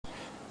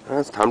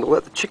It's time to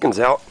let the chickens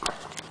out.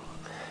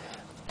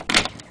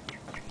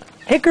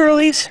 Hey,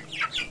 girlies.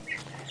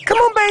 Come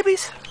on,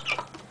 babies.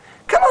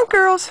 Come on,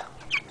 girls.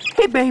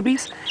 Hey,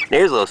 babies.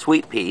 There's a little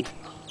sweet pea.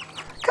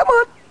 Come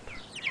on.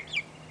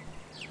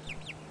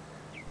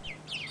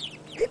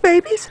 Hey,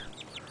 babies.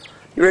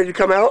 You ready to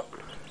come out?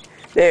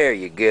 There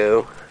you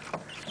go.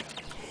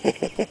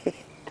 A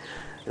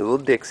little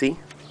Dixie.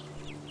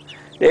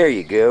 There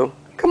you go.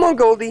 Come on,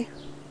 Goldie.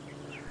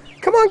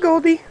 Come on,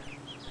 Goldie.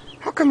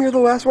 How come you're the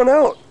last one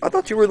out? I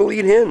thought you were the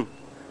lead hen.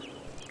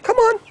 Come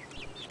on.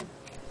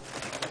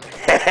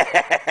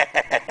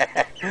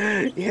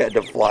 You had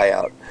to fly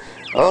out.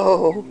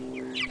 Oh.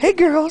 Hey,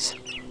 girls.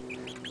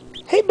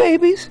 Hey,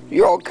 babies.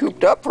 You're all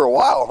cooped up for a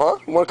while, huh?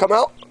 You want to come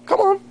out?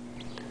 Come on.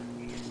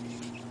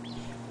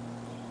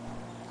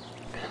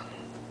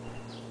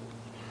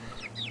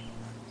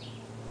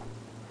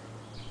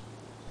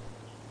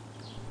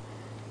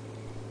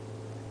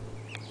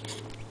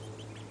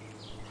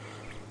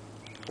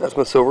 That's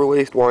my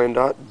silver-laced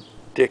Wyandotte,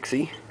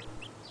 Dixie.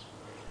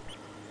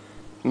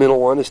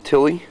 Middle one is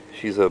Tilly.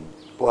 She's a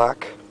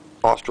black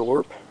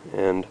Australorp.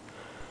 And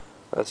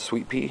that's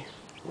Sweet Pea,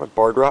 my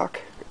Barred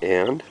Rock.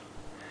 And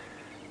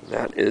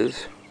that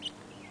is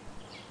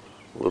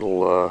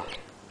little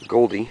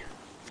Goldie,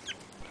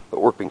 the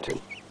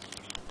Orpington.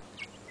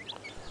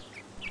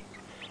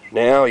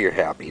 Now you're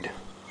happy.